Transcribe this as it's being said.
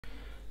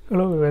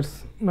Hello viewers,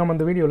 நம்ம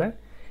இந்த வீடியோல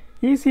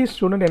ECE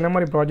ஸ்டூடண்ட் என்ன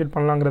மாதிரி ப்ராஜெக்ட்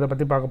பண்ணலாம்ங்கறத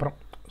பத்தி பார்க்க போறோம்.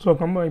 சோ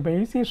இப்போ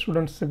ECE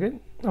ஸ்டூடண்ட்ஸ்க்கு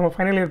நம்ம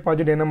ஃபைனல் இயர்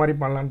ப்ராஜெக்ட் என்ன மாதிரி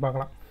பண்ணலாம்னு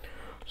பார்க்கலாம்.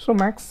 சோ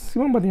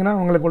மேக்ஸिमम பாத்தீங்கன்னா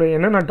உங்களுக்கு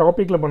என்னென்ன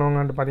டாபிக்ல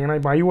பண்ணுவாங்கன்னு பாத்தீங்கன்னா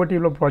இப்போ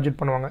IoT ல ப்ராஜெக்ட்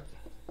பண்ணுவாங்க.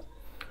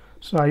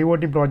 சோ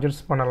IoT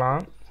ப்ராஜெக்ட்ஸ் பண்ணலாம்.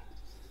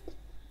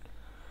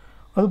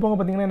 அது போக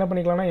பாத்தீங்கன்னா என்ன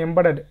பண்ணிக்கலாம்னா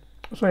எம்பெடட்.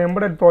 சோ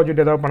எம்பெடட்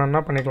ப்ராஜெக்ட் ஏதாவது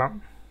பண்ணனும்னா பண்ணிக்கலாம்.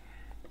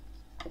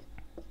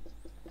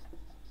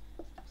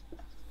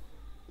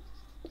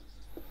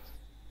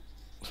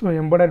 சோ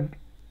எம்பெடட்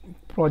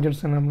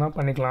ப்ராஜெக்ட்ஸ் என்னன்னா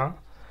பண்ணிக்கலாம்.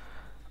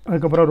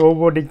 அதுக்கு அப்புறம்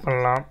ரோபோட்டிக்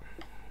பண்ணலாம்.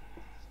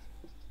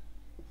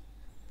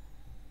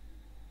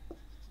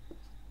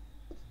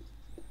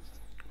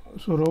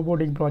 சோ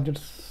ரோபோட்டிக்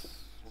ப்ராஜெக்ட்ஸ்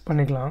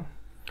பண்ணிக்கலாம்.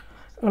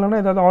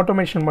 இல்லனா ஏதாவது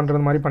ஆட்டோமேஷன்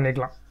பண்றது மாதிரி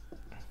பண்ணிக்கலாம்.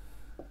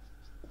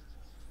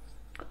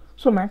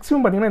 சோ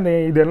மேக்ஸिमम பாத்தீங்கன்னா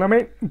இது எல்லாமே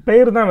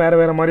பேர் தான்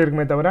வேற மாதிரி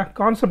இருக்குமே தவிர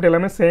கான்செப்ட்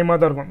எல்லாமே சேமா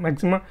தான் இருக்கும்.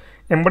 மேக்ஸिमम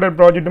எம்பெடட்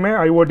ப்ராஜெக்ட்டுமே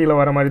IoT ல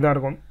வர மாதிரி தான்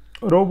இருக்கும்.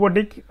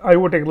 ரோபோட்டிக்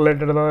IoT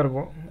ரிலேட்டடா தான்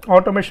இருக்கும்.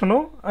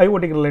 ஆட்டோமேஷனும்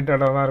IoT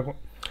ரிலேட்டடா தான் இருக்கும்.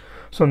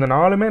 சோ இந்த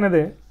நாலுமே என்னது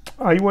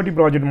IoT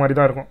ப்ராஜெக்ட் மாதிரி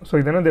தான் இருக்கும். சோ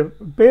இது என்னது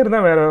பேர்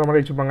தான் வேற மாதிரி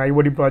வச்சிருப்பாங்க.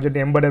 IoT project,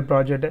 embedded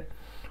project,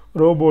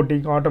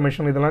 robotic,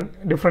 automation இதெல்லாம்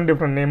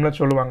டிஃபரண்ட் நேம்ல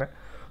சொல்லுவாங்க.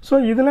 சோ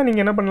இதெல்லாம்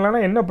நீங்க என்ன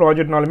பண்ணலாம்னா என்ன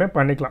ப்ராஜெக்ட்னாலுமே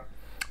பண்ணிக்கலாம்.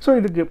 சோ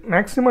இதுக்கு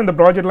மேக்ஸिमम இந்த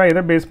ப்ராஜெக்ட்லாம்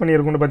எதை பேஸ் பண்ணி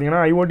இருக்கும்னு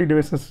பாத்தீங்கன்னா IoT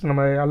டிவைसेस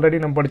நம்ம ஆல்ரெடி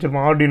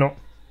படிச்சிருப்போம்.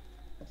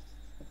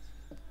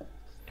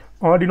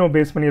 Arduino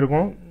பேஸ் பண்ணி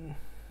இருக்கும்.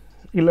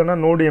 இல்லனா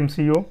நோட்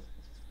MCU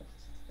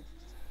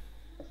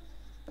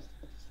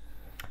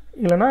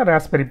இல்லனா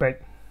ராஸ்பெரி பை.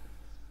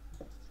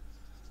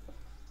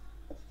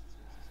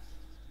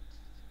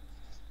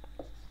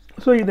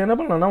 சோ இது என்ன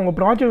பண்ணலாம்னா உங்க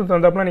ப்ராஜெக்ட்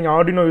தந்தப்பல நீங்க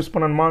Arduino யூஸ்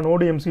பண்ணணுமா,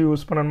 நோட் MCU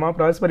யூஸ் பண்ணணுமா,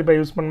 ராஸ்பெரி பை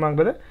யூஸ்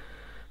பண்ணணுமாங்கறத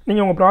நீங்க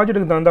உங்க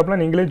ப்ராஜெக்ட்டுக்கு தந்தப்பல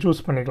நீங்களே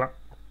சூஸ் பண்ணிக்கலாம்.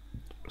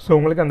 சோ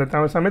உங்களுக்கு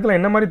அந்த சமயத்துல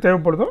என்ன மாதிரி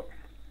தேவைப்படுதோ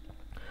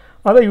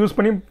அதை யூஸ்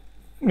பண்ணி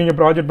நீங்க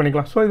ப்ராஜெக்ட்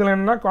பண்ணிக்கலாம். சோ இதல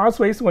என்னன்னா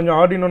காஸ்ட் வைஸ் கொஞ்சம்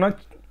Arduinoனா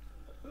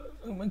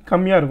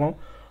கம்மியா இருக்கும்.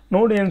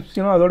 நோட்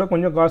MCU அதோட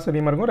கொஞ்சம் காஸ்ட்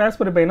அதிகமா இருக்கும்.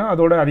 ராஸ்பெரி பைனா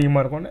அதோட அதிகமா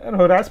இருக்கும்.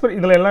 ராஸ்பெரி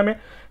இதல எல்லாமே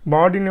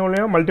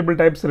Arduinoலயே மல்டிபிள்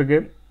டைப்ஸ் இருக்கு.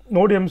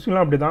 நோட்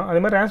MCUலாம் அப்படிதான். அதே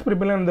மாதிரி ராஸ்பெரி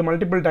பைல இந்த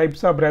மல்டிபிள்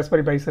டைப்ஸ் ஆஃப்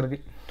ராஸ்பெரி பைஸ் இருக்கு.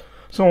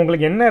 சோ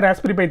உங்களுக்கு என்ன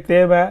ராஸ்பெரி பை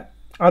தேவை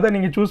அதை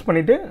நீங்க சூஸ்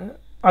பண்ணிட்டு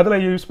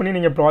அதல யூஸ் பண்ணி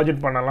நீங்க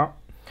ப்ராஜெக்ட் பண்ணலாம்.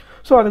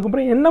 சோ அதுக்கு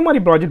அப்புறம் என்ன மாதிரி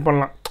ப்ராஜெக்ட்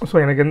பண்ணலாம். சோ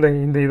எனக்கு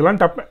இந்த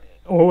இதெல்லாம்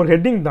ஒரு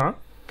ஹெட்டிங் தான்.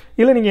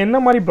 இல்ல நீங்க என்ன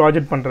மாதிரி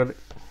ப்ராஜெக்ட் பண்றது.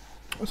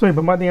 சோ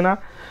இப்போ பாத்தீங்கன்னா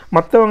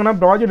மத்தவங்கனா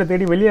ப்ராஜெக்ட்டை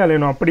தேடி வெளிய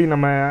அலையணும். அப்படி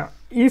நம்ம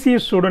ECE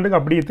ஸ்டூடண்ட்க்கு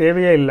அப்படி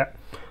தேவையே இல்ல.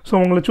 சோ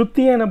உங்களை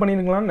சுத்தியே என்ன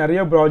பண்ணிருக்கலாம்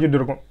நிறைய ப்ராஜெக்ட்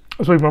இருக்கும்.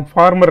 சோ இப்போ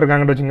ஃபார்மர்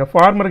இருக்காங்கன்னு வெச்சுங்க.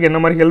 ஃபார்மருக்கு என்ன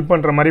மாதிரி ஹெல்ப்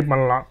பண்ற மாதிரி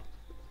பண்ணலாம்.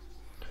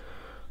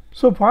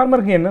 சோ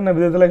ஃபார்மருக்கு என்னென்ன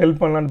விதத்துல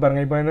ஹெல்ப் பண்ணலாம்னு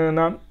பாருங்க. இப்போ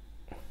என்னன்னா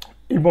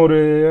இப்போ ஒரு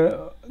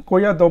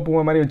கொய்யா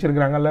தோப்பு மாதிரி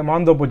வச்சிருக்காங்க இல்ல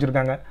மாந்தோப்பு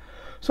வச்சிருக்காங்க.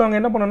 சோ அங்க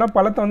என்ன பண்ணனும்னா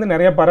பழத்தை வந்து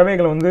நிறைய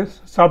பறவைகள் வந்து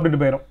சாப்பிட்டுட்டு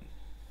போயிடும்.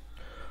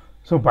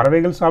 சோ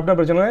பறவைகள் சாப்பிட்டா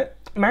பிரச்சனை இல்ல.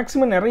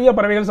 மேக்ஸिमम நிறைய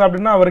பறவைகள்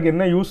சாப்பிட்டுனா அவருக்கு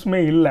என்ன யூஸ்மே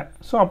இல்ல.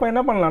 சோ அப்ப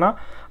என்ன பண்ணலாம்னா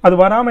அது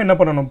வராம என்ன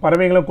பண்ணனும்?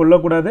 பறவைகளை கொல்ல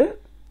கூடாது.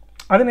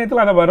 அதே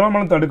நேரத்துல அத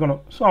வராம தடுக்கணும்.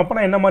 சோ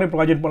அப்பனா என்ன மாதிரி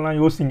ப்ராஜெக்ட் பண்ணலாம்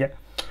யோசிங்க.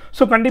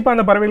 சோ கண்டிப்பா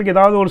அந்த பறவைகளுக்கு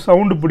ஏதாவது ஒரு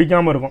சவுண்ட்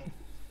பிடிக்காம இருக்கும்.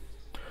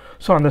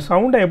 சோ அந்த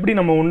சவுண்டை எப்படி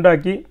நம்ம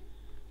உண்டாக்கி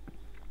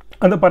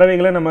அந்த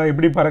பறவைகளை நம்ம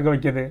எப்படி பறக்க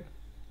வைக்கிறது,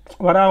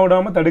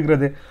 வராவிடாம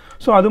தடுக்கிறது.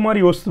 சோ அது மாதிரி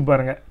யோசிச்சு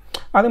பாருங்க.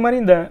 அதே மாதிரி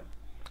இந்த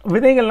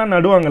விதைகள்லாம்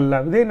நடுவாங்கல்ல,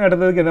 விதை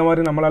நடுறதுக்கு இந்த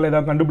மாதிரி நம்மளால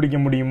ஏதாவது கண்டுபிடிக்க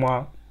முடியுமா?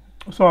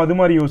 சோ அது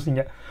மாதிரி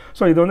யோசிங்க.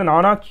 சோ இது வந்து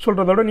நானா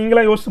சொல்றதோட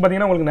நீங்களா யோசிச்சு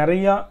பாத்தீங்கன்னா உங்களுக்கு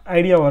நிறைய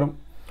ஐடியா வரும்.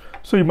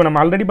 சோ இப்போ நம்ம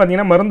ஆல்ரெடி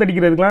பாத்தீங்கன்னா மருந்து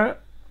அடிக்கிறதுக்குலாம்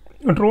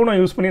ட்ரோனை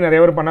யூஸ் பண்ணி நிறைய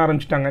பேர் பண்ண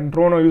ஆரம்பிச்சிட்டாங்க.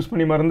 ட்ரோனை யூஸ்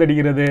பண்ணி மருந்து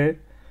அடிக்கிறது.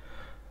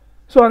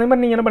 சோ அதே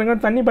மாதிரி நீங்க என்ன பண்ணுங்க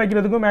தண்ணி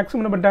பாய்க்கிறதுக்கும்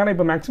மேக்ஸिमम என்ன பண்ணிட்டாங்க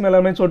இப்போ மேக்ஸिमम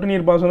எல்லாமே சொட்டு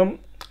நீர் பாசனம்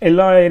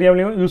எல்லா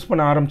ஏரியாவிலயும் யூஸ்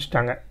பண்ண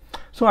ஆரம்பிச்சிட்டாங்க.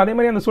 சோ அதே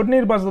மாதிரி அந்த சொட்டு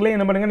நீர் பாசனத்துல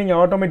என்ன பண்ணுங்க நீங்க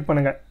ஆட்டோமேட்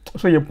பண்ணுங்க.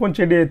 சோ எப்போ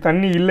செடி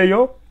தண்ணி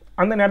இல்லையோ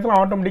அந்த நேரத்துல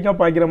ஆட்டோமேட்டிக்கா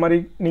பாய்க்கிற மாதிரி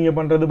நீங்க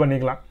பண்றது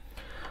பண்ணிக்கலாம்.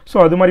 சோ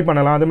அது மாதிரி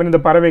பண்ணலாம். அதே மாதிரி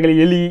இந்த பறவைகள்,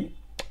 எலி,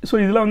 சோ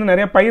இதெல்லாம் வந்து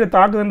நிறைய பயிரை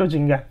தாக்குதுன்னு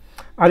வெச்சுங்க.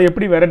 அது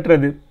எப்படி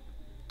விரட்டுறது?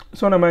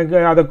 சோ நம்ம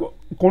அத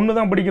கொன்னு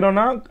தான்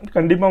பிடிக்கிறோம்னா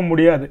கண்டிப்பா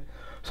முடியாது.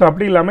 சோ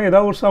அப்படி இல்லாம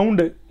ஏதாவது ஒரு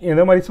சவுண்ட்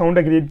எந்த மாதிரி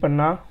சவுண்டை கிரியேட்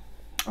பண்ணா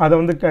அதை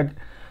வந்து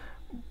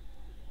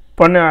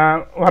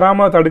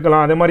வராம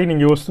தடுக்கலாம். அதே மாதிரி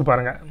நீங்க யோசிச்சு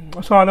பாருங்க.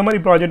 சோ அந்த மாதிரி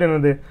ப்ராஜெக்ட்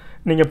என்னது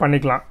நீங்க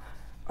பண்ணிக்கலாம்.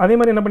 அதே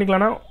மாதிரி என்ன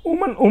பண்ணிக்கலாம்னா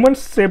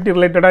உமன்ஸ் சேஃப்டி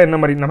ரிலேட்டடா என்ன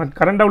மாதிரி நம்ம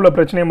கரண்டா உள்ள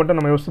பிரச்சனையை மட்டும்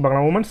நம்ம யோசிச்சு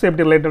பார்க்கலாம். உமன்ஸ்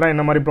சேஃப்டி ரிலேட்டடா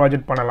என்ன மாதிரி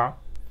ப்ராஜெக்ட் பண்ணலாம்.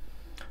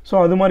 சோ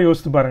அது மாதிரி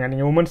யோசிச்சு பாருங்க.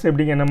 நீங்க உமன்ஸ்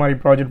சேஃப்டிக்கு என்ன மாதிரி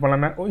ப்ராஜெக்ட்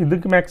பண்ணலாம்.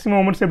 இதுக்கு மேக்ஸिमम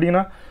உமன்ஸ்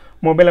சேஃப்டினா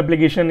மொபைல்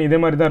அப்ளிகேஷன் இதே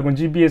மாதிரி தான் இருக்கும்.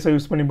 GPS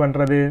யூஸ் பண்ணி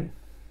பண்றது.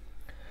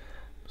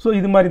 சோ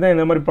இது மாதிரி தான்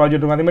இந்த மாதிரி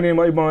ப்ராஜெக்ட் இருக்கும். அதே மாதிரி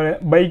இப்போ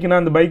பைக்னா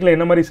அந்த பைக்ல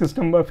என்ன மாதிரி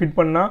சிஸ்டம் ஃபிட்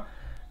பண்ணா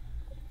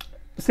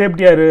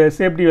சேஃப்டி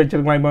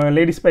வச்சிருக்கலாம். இப்போ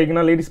லேடிஸ்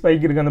பைக்னா லேடிஸ்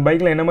பைக் இருக்கு. அந்த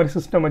பைக்ல என்ன மாதிரி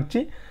சிஸ்டம் வச்சு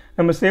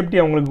நம்ம சேஃப்டி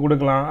அவங்களுக்கு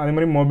கொடுக்கலாம். அதே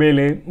மாதிரி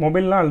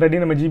மொபைல்லாம் ஆல்ரெடி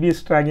நம்ம GPS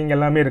ட்ராக்கிங்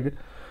எல்லாமே இருக்கு.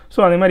 சோ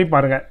அதே மாதிரி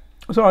பாருங்க.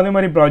 சோ அதே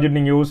மாதிரி ப்ராஜெக்ட்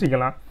நீங்க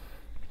யோசிக்கலாம்.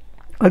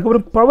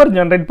 அதுக்கப்புறம் பவர்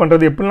ஜெனரேட்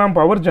பண்றது எப்படிலாம்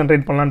பவர்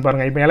ஜெனரேட் பண்ணலாம்னு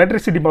பாருங்க. இப்போ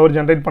எலக்ட்ரிசிட்டி பவர்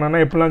ஜெனரேட்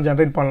பண்ணனா எப்படிலாம்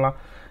ஜெனரேட் பண்ணலாம்.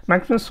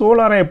 மேக்ஸிமம்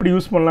சோலாரை எப்படி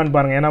யூஸ் பண்ணலாம்னு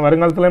பாருங்க. ஏன்னா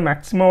வருங்காலத்துல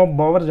மேக்ஸிமம்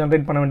பவர்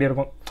ஜெனரேட் பண்ண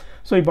வேண்டியிருக்கும்.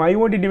 சோ இப்போ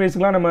IoT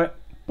டிவைஸ்க்குலாம் நம்ம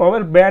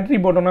பவர் பேட்டரி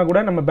போட்டோம்னா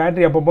கூட நம்ம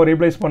பேட்டரி அப்பப்போ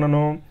ரீப்ளேஸ்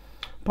பண்ணணும்.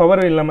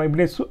 பவர் இல்லாம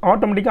இப்படி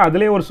ஆட்டோமேட்டிக்கா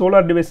அதிலே ஒரு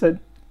சோலார் டிவைஸ்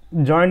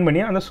ஜாயின்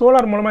பண்ணி அந்த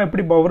சோலார் மூலமாக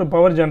எப்படி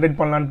பவர் ஜென்ரேட்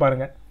பண்ணலான்னு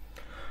பாருங்கள்.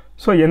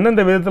 ஸோ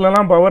எந்தெந்த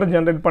விதத்துலலாம் பவர்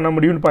ஜென்ரேட் பண்ண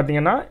முடியும்னு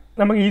பார்த்தீங்கன்னா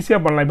நமக்கு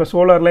ஈஸியாக பண்ணலாம். இப்போ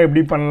சோலாரில்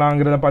எப்படி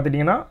பண்ணலாங்கிறத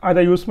பார்த்துட்டிங்கன்னா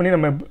அதை யூஸ் பண்ணி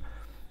நம்ம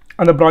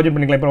அந்த ப்ராஜெக்ட்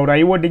பண்ணிக்கலாம். இப்போ ஒரு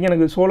ஐஓடிக்கு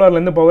எனக்கு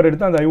சோலார்லேருந்து பவர்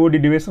எடுத்து அந்த ஐஓடி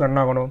டிவைஸ் ரன்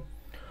ஆகணும்.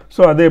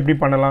 ஸோ அதை எப்படி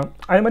பண்ணலாம்.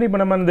 அதே மாதிரி இப்போ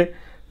நம்ம அந்த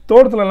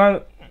தோட்டத்துலலாம்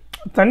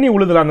தண்ணி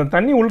உழுதலாம், அந்த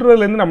தண்ணி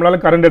உழுறதுலேருந்து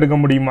நம்மளால் கரண்ட் எடுக்க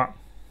முடியுமா?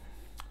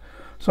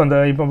 ஸோ அந்த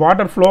இப்போ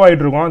வாட்டர் ஃப்ளோ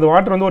ஆகிட்டு இருக்கும், அந்த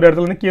வாட்டர் வந்து ஒரு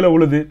இடத்துலேருந்து கீழே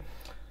உழுது.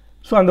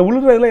 ஸோ அந்த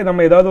உழுறதில்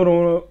நம்ம ஏதாவது ஒரு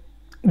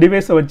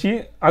டிவைஸை வச்சு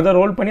அதை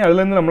ரோல் பண்ணி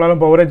அதுலேருந்து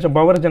நம்மளால்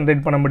பவர்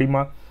ஜென்ரேட் பண்ண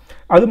முடியுமா?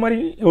 அது மாதிரி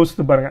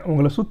யோசித்து பாருங்கள்.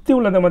 உங்களை சுற்றி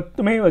உள்ளதை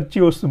மட்டுமே வச்சு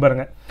யோசித்து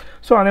பாருங்கள்.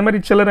 ஸோ அதே மாதிரி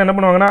சிலர் என்ன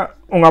பண்ணுவாங்கன்னா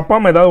உங்கள் அப்பா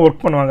அம்மா ஏதாவது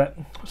ஒர்க் பண்ணுவாங்க.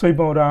 ஸோ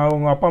இப்போ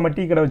உங்கள் அப்பா அம்மா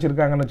டீ கடை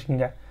வச்சுருக்காங்கன்னு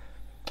வச்சுக்கோங்க.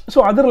 ஸோ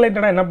அது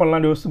ரிலேட்டடாக என்ன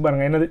பண்ணலான்னு யோசித்து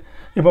பாருங்கள். என்னது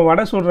இப்போ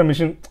வடை சுடுற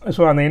மிஷின்.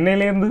 ஸோ அந்த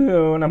எண்ணெயிலேருந்து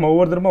நம்ம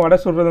ஒவ்வொருத்தருக்கும் வடை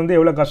சுடுறது வந்து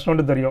எவ்வளோ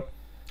கஷ்டம்னு தெரியும்.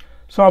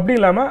 ஸோ அப்படி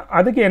இல்லாமல்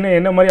அதுக்கு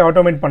என்ன மாதிரி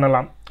ஆட்டோமேட்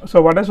பண்ணலாம். ஸோ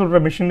வடை சுடுற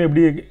மிஷின்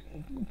எப்படி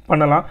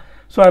பண்ணலாம்.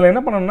 ஸோ அதில்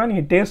என்ன பண்ணணும்னா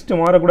நீங்கள் டேஸ்ட்டு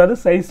மாறக்கூடாது,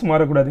 சைஸ்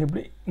மாறக்கூடாது.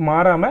 எப்படி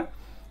மாறாமல்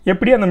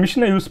எப்படி அந்த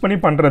மிஷினை யூஸ் பண்ணி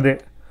பண்ணுறது.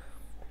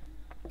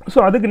 ஸோ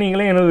அதுக்கு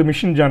நீங்களே என்னது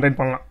மிஷின் ஜென்ரேட்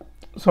பண்ணலாம்.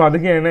 ஸோ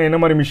அதுக்கு என்ன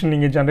மாதிரி மிஷின்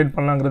நீங்கள் ஜென்ரேட்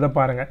பண்ணலாங்கிறத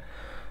பாருங்கள்.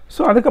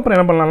 ஸோ அதுக்கப்புறம்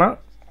என்ன பண்ணலாம்னா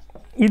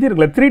இது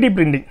இருக்குல்ல 3D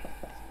பிரிண்டிங்.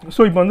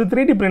 ஸோ இப்போ வந்து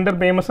 3D பிரிண்டர்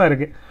ஃபேமஸாக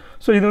இருக்குது.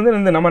 ஸோ இது வந்து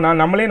இந்த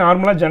நம்மளே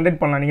நார்மலாக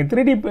ஜென்ரேட் பண்ணலாம். நீங்கள்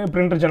 3D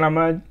பிரிண்டர்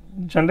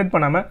ஜென்ரேட்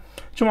பண்ணாமல்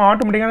சும்மா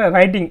ஆட்டோமேட்டிக்காக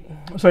ரைட்டிங்.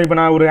 ஸோ இப்போ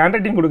நான் ஒரு ஹேண்ட்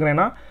ரைட்டிங்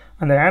கொடுக்குறேன்னா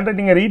அந்த ஹேண்ட்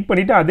ரைட்டிங்கை ரீட்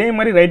பண்ணிவிட்டு அதே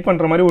மாதிரி ரைட்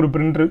பண்ணுற மாதிரி ஒரு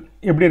பிரிண்டர்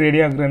எப்படி ரெடி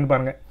ஆகுதுன்னு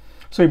பாருங்கள்.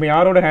 ஸோ இப்போ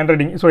யாரோட ஹேண்ட்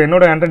ரைட்டிங், ஸோ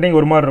என்னோட ஹேண்ட் ரைட்டிங்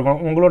ஒரு மாதிரி இருக்கும்,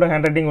 உங்களோட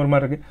ஹேண்ட் ரைட்டிங் ஒரு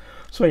மாதிரி இருக்குது.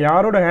 ஸோ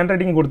யாரோட ஹேண்ட்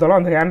ரைட்டிங் கொடுத்தாலும்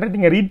அந்த ஹேண்ட்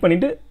ரைட்டிங்கை ரீட்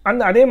பண்ணிவிட்டு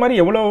அதே மாதிரி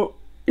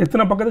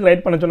எத்தனை பக்கத்துக்கு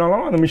ரைட் பண்ண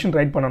சொன்னாலும் அந்த மிஷின்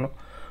ரைட் பண்ணணும்.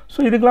 ஸோ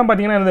இதுக்கெலாம்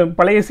பார்த்தீங்கன்னா இந்த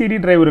பழைய சிடி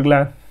டிரைவ் இருக்குல்ல,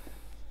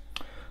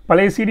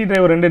 பழைய சிடி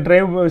டிரைவ்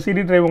 2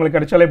 சிடி டிரைவ் உங்களுக்கு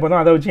கிடைச்சாலே போதும்,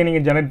 அதை வச்சு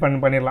நீங்கள் ஜெனரேட்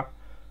பண்ணிடலாம்.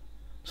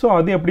 ஸோ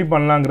அது எப்படி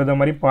பண்ணலாங்கிறத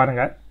மாதிரி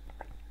பாருங்கள்.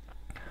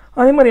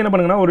 அதே மாதிரி என்ன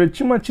பண்ணுங்கன்னா ஒரு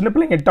சின்ன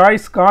பிள்ளைங்க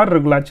டாய்ஸ் கார்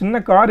இருக்குல்ல,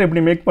 சின்ன கார்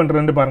எப்படி மேக்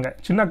பண்ணுறதுன்னு பாருங்கள்.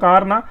 சின்ன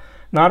கார்னால்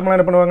நார்மலாக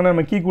என்ன பண்ணுவாங்கன்னா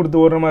நம்ம கீ கொடுத்து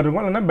ஓடுற மாதிரி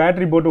இருக்கும், இல்லைனா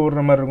பேட்டரி போட்டு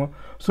ஓடுற மாதிரி இருக்கும்.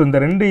 ஸோ இந்த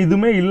 2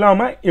 இதுவுமே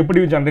இல்லாமல்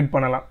எப்படி ஜென்ரேட்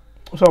பண்ணலாம்.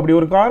 ஸோ அப்படி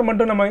ஒரு கார்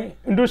மட்டும் நம்ம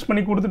இன்ட்ரூஸ்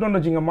பண்ணி கொடுத்துட்டோன்னு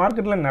வச்சுங்க,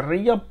 மார்க்கெட்டில்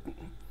நிறையா.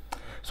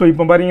 ஸோ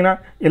இப்போ பார்த்தீங்கன்னா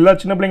எல்லா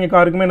சின்ன பிள்ளைங்க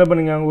காருக்குமே என்ன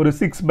பண்ணுங்க, ஒரு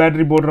 6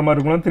 பேட்டரி போடுற மாதிரி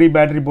இருக்கும், 3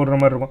 பேட்டரி போடுற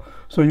மாதிரி இருக்கும்.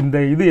 ஸோ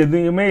இது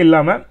எதுவுமே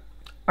இல்லாமல்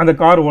அந்த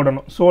கார்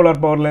ஓடணும்.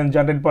 சோலார் பவரில்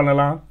ஜென்ரேட்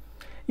பண்ணலாம்,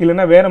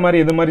 இல்லைனா வேறு மாதிரி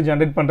எது மாதிரி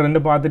ஜென்ரேட்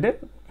பண்ணுறதுன்னு பார்த்துட்டு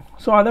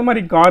ஸோ அதே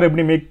மாதிரி கார்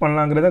எப்படி மேக்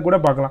பண்ணலாங்கிறத கூட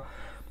பார்க்கலாம்.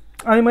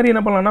 அதே மாதிரி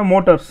என்ன பண்ணலாம்னா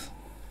மோட்டர்ஸ்.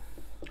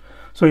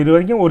 ஸோ இது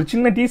வரைக்கும் ஒரு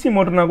சின்ன டிசி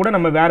மோட்டர்னா கூட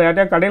நம்ம வேறு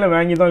யார்ட்டையா கடையில்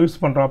வாங்கி தான் யூஸ்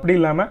பண்ணுறோம். அப்படி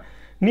இல்லாமல்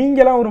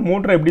நீங்களாம் ஒரு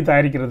மோட்டரை எப்படி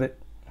தயாரிக்கிறது.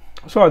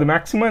 ஸோ அது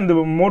மேக்ஸிமம் இந்த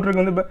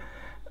மோட்டருக்கு வந்து இப்போ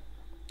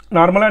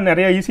நார்மலாக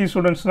நிறைய ECE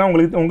ஸ்டூடெண்ட்ஸ்னால்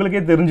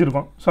உங்களுக்கே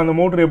தெரிஞ்சிருக்கும். ஸோ அந்த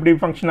மோட்டர் எப்படி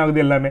ஃபங்க்ஷன்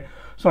ஆகுது எல்லாமே.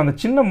 ஸோ அந்த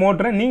சின்ன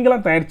மோட்டரை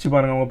நீங்களாம் தயாரித்து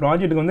பாருங்கள். உங்கள்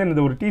ப்ராஜெக்ட்டுக்கு வந்து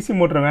இந்த ஒரு டிசி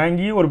மோட்டரை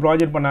வாங்கி ஒரு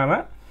ப்ராஜெக்ட்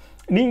பண்ணாமல்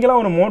நீங்களாம்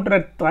ஒரு மோட்டரை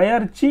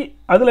தயாரித்து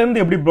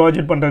அதுலேருந்து எப்படி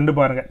ப்ராஜெக்ட் பண்ணுறதுன்னு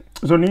பாருங்கள்.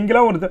 ஸோ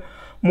நீங்களாம் ஒரு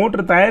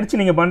மோட்டர் தயாரித்து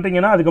நீங்கள்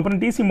பண்ணுறீங்கன்னா அதுக்கப்புறம்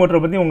டிசி மோட்டரை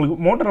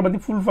பற்றி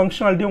ஃபுல்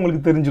ஃபங்க்ஷனாலிட்டி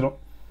உங்களுக்கு தெரிஞ்சிடும்.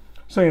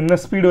 ஸோ என்ன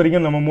ஸ்பீடு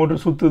வரைக்கும் நம்ம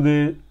மோட்டர் சுற்றுது.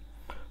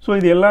 ஸோ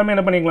இது எல்லாமே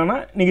என்ன பண்ணிக்கலாம்னா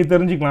நீங்கள்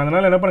தெரிஞ்சுக்கலாம்.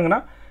 அதனால் என்ன பண்ணுங்கன்னா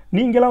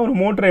நீங்களாம் ஒரு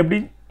மோட்டரை எப்படி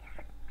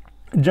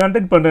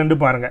ஜென்ரேட் பண்ணுறேன்னு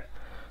பாருங்கள்.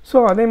 ஸோ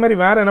அதே மாதிரி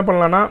வேறு என்ன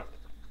பண்ணலான்னா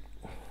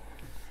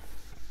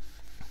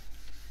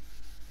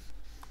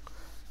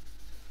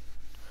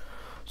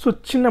ஸோ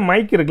சின்ன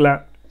மைக் இருக்குல்ல,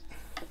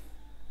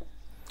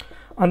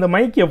 அந்த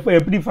மைக்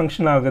எப்படி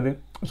ஃபங்க்ஷன் ஆகுது.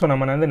 ஸோ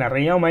நம்ம வந்து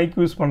நிறையா மைக்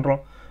யூஸ் பண்ணுறோம்,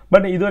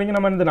 பட் இது வரைக்கும்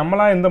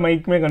நம்மளாக எந்த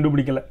மைக்குமே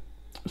கண்டுபிடிக்கல.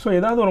 ஸோ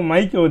ஏதாவது ஒரு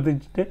மைக்கை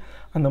வச்சுட்டு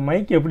அந்த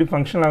மைக் எப்படி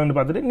ஃபங்க்ஷன் ஆகுதுன்னு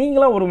பார்த்துட்டு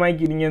நீங்களாம் ஒரு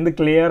மைக் நீங்கள் வந்து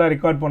கிளியராக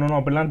ரெக்கார்ட் பண்ணணும்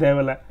அப்படிலாம்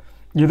தேவையில்லை.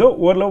 ஏதோ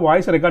ஓரளவு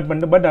வாய்ஸை ரெக்கார்ட்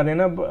பண்ணிட்டு பட் அது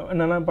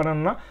என்னென்ன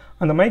பண்ணணும்னா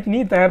அந்த மைக் நீ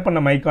தயார் பண்ண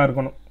மைக்காக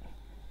இருக்கணும்.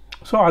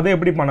 ஸோ அதை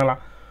எப்படி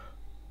பண்ணலாம்.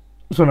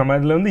 ஸோ நம்ம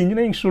இதில் வந்து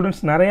இன்ஜினியரிங்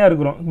ஸ்டூடெண்ட்ஸ் நிறையா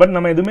இருக்கிறோம், பட்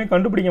நம்ம எதுவுமே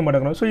கண்டுபிடிக்க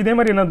மாட்டேங்கிறோம். ஸோ இதே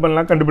மாதிரி என்ன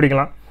பண்ணலாம்,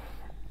 கண்டுபிடிக்கலாம்.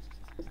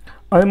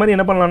 அதே மாதிரி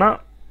என்ன பண்ணலான்னா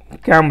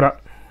கேமரா.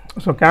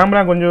 ஸோ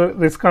கேமரா கொஞ்சம்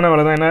ரிஸ்க்கான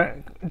வேலை தான்,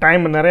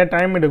 ஏன்னா நிறைய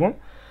டைம் எடுக்கும்,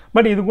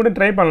 பட் இது கூட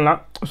ட்ரை பண்ணலாம்.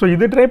 ஸோ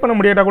இது ட்ரை பண்ண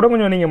முடியாட்டா கூட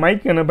கொஞ்சம் நீங்கள்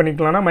மைக் என்ன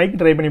பண்ணிக்கலாம்னா மைக்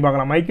ட்ரை பண்ணி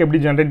பார்க்கலாம். மைக் எப்படி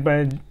ஜென்ரேட்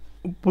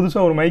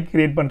புதுசாக ஒரு மைக்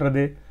க்ரியேட்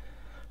பண்ணுறது.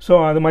 ஸோ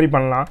அது மாதிரி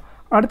பண்ணலாம்.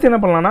 அடுத்து என்ன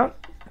பண்ணலான்னா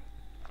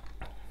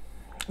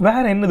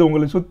வேறு என்னது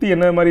உங்களுக்கு சுற்றி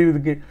என்ன மாதிரி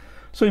இருக்குது.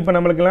 ஸோ இப்போ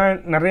நம்மளுக்கெல்லாம்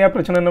நிறையா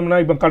பிரச்சனை என்னம்னா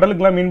இப்போ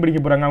கடலுக்குலாம் மீன் பிடிக்க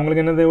போகிறாங்க,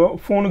 அவங்களுக்கு என்னது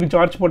ஃபோனுக்கு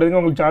சார்ஜ் போடுறதுக்கு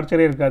அவங்களுக்கு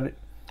சார்ஜரே இருக்காது.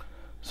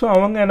 ஸோ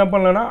அவங்க என்ன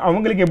பண்ணலன்னா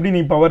அவங்களுக்கு எப்படி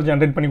நீ பவர்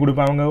ஜென்ரேட் பண்ணி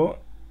கொடுப்பேன். அவங்க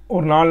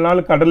ஒரு 4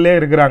 நாள் கடல்லே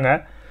இருக்கிறாங்க.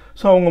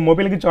 ஸோ அவங்க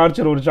மொபைலுக்கு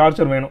ஒரு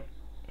சார்ஜர் வேணும்.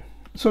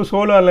 ஸோ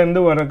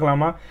சோலார்லேருந்து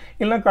வரக்கலாமா,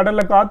 இல்லை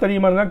கடலில் காற்று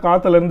அதிகமாக இருந்தால்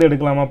காற்றுலேருந்து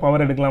எடுக்கலாமா,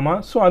 பவர் எடுக்கலாமா.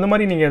 ஸோ அது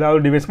மாதிரி நீங்கள்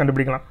ஏதாவது டிவைஸ்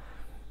கண்டுபிடிக்கலாம்.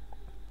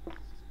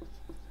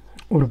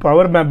 ஒரு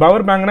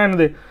பவர் பேங்க்னா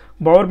என்னது,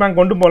 பவர் பேங்க்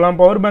கொண்டு போகலாம்.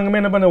 பவர் பேங்குமே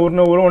என்ன பண்ண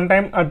ஒரு 1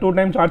 டைம் 2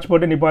 டைம் சார்ஜ்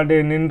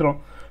போட்டு நின்றோம்.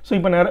 ஸோ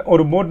இப்போ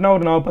ஒரு போட்னா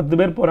ஒரு 10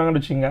 பேர்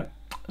போகிறாங்கன்னு வச்சுங்க.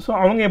 ஸோ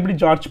அவங்க எப்படி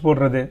சார்ஜ்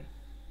போடுறது.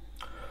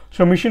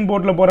 ஸோ மிஷின்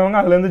போட்டில் போகிறவங்க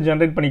அதுலேருந்து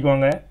ஜென்ரேட்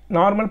பண்ணிக்குவாங்க.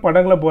 நார்மல்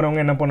படகுல போகிறவங்க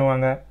என்ன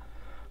பண்ணுவாங்க.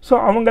 ஸோ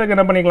அவங்களுக்கு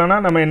என்ன பண்ணிக்கலாம்னா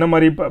நம்ம என்ன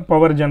மாதிரி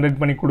பவர் ஜென்ரேட்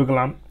பண்ணி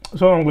கொடுக்கலாம்.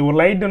 ஸோ அவங்களுக்கு ஒரு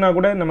லைட்டுனா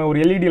கூட நம்ம ஒரு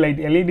எல்இடி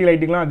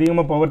லைட்டுக்கெலாம்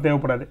அதிகமாக பவர்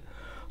தேவைப்படாது.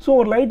 ஸோ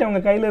ஒரு லைட் அவங்க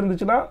கையில்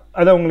இருந்துச்சுன்னா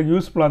அது அவங்களுக்கு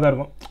யூஸ்ஃபுல்லாக தான்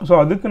இருக்கும். ஸோ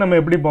அதுக்கு நம்ம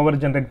எப்படி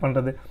பவர் ஜென்ரேட்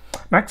பண்ணுறது?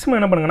 மேக்ஸிமம்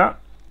என்ன பண்ணுங்கன்னா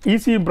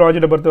ECE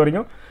ப்ராஜெக்டை பொறுத்த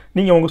வரைக்கும்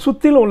நீங்கள் உங்கள்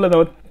சுற்றியில் உள்ளதை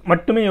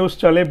மட்டுமே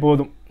யோசித்தாலே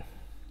போதும்.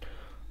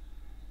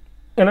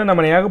 ஏன்னா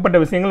நம்ம ஏகப்பட்ட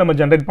விஷயங்கள் நம்ம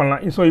ஜென்ரேட்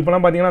பண்ணலாம். ஸோ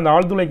இப்போலாம் பார்த்தீங்கன்னா அந்த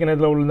ஆழ்துளை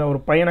கிணத்துல உள்ள ஒரு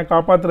பையனை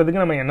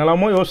காப்பாற்றுறதுக்கு நம்ம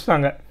என்னெல்லாமோ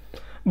யோசித்தாங்க.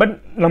 பட்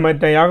நம்ம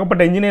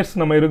ஏகப்பட்ட இன்ஜினியர்ஸ்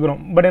நம்ம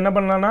இருக்கிறோம். பட் என்ன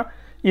பண்ணலான்னா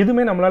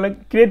எதுவுமே நம்மளால்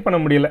க்ரியேட் பண்ண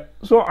முடியல.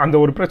 ஸோ அந்த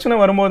ஒரு பிரச்சனை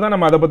வரும்போது தான்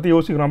நம்ம அதை பற்றி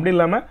யோசிக்கிறோம். அப்படி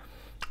இல்லாமல்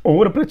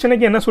ஒவ்வொரு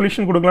பிரச்சனைக்கு என்ன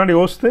சொல்யூஷன் கொடுக்கலான்னு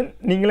யோசித்து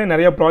நீங்களே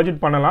நிறையா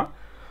ப்ராஜெக்ட் பண்ணலாம்.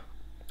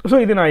 ஸோ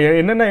இது நான்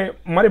என்னென்ன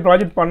மாதிரி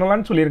ப்ராஜெக்ட்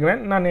பண்ணலான்னு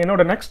சொல்லியிருக்கிறேன். நான்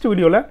என்னோடய நெக்ஸ்ட்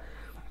வீடியோவில்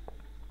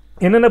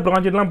என்னென்ன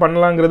ப்ராஜெக்ட்லாம்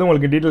பண்ணலாங்கிறது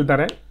உங்களுக்கு டீட்டெயில்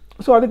தரேன்.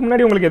 ஸோ அதுக்கு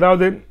முன்னாடி உங்களுக்கு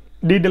ஏதாவது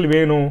டீட்டெயில்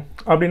வேணும்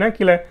அப்படின்னா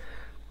கீழே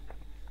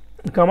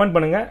கமெண்ட்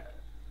பண்ணுங்கள்,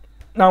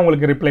 நான்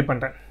உங்களுக்கு ரிப்ளை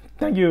பண்ணுறேன்.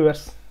 Thank you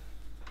viewers.